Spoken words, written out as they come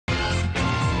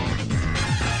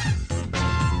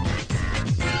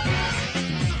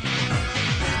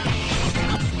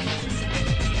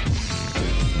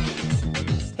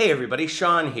Hey everybody,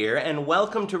 Sean here, and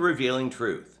welcome to Revealing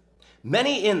Truth.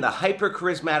 Many in the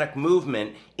hypercharismatic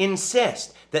movement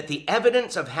insist that the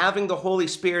evidence of having the Holy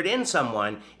Spirit in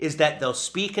someone is that they'll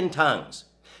speak in tongues.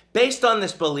 Based on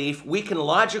this belief, we can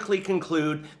logically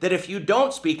conclude that if you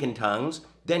don't speak in tongues,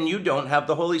 then you don't have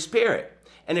the Holy Spirit.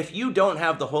 And if you don't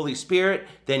have the Holy Spirit,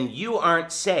 then you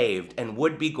aren't saved and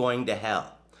would be going to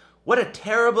hell. What a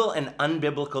terrible and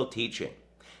unbiblical teaching.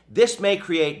 This may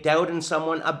create doubt in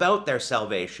someone about their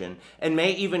salvation and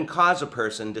may even cause a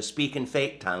person to speak in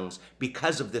fake tongues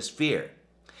because of this fear.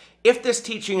 If this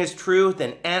teaching is true,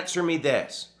 then answer me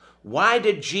this. Why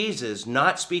did Jesus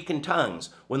not speak in tongues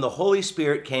when the Holy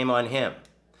Spirit came on him?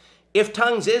 If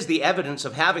tongues is the evidence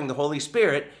of having the Holy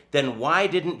Spirit, then why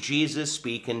didn't Jesus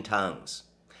speak in tongues?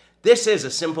 This is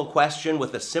a simple question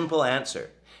with a simple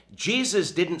answer.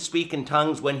 Jesus didn't speak in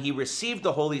tongues when he received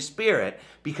the Holy Spirit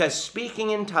because speaking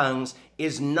in tongues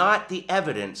is not the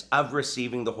evidence of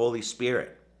receiving the Holy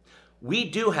Spirit. We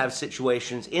do have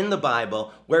situations in the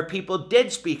Bible where people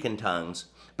did speak in tongues,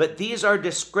 but these are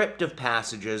descriptive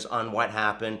passages on what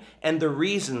happened and the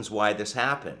reasons why this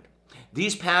happened.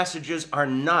 These passages are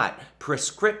not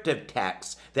prescriptive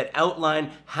texts that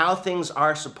outline how things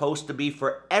are supposed to be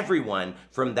for everyone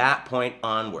from that point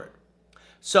onward.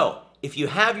 So, if you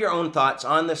have your own thoughts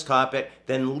on this topic,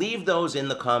 then leave those in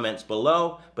the comments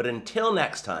below. But until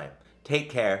next time, take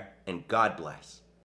care and God bless.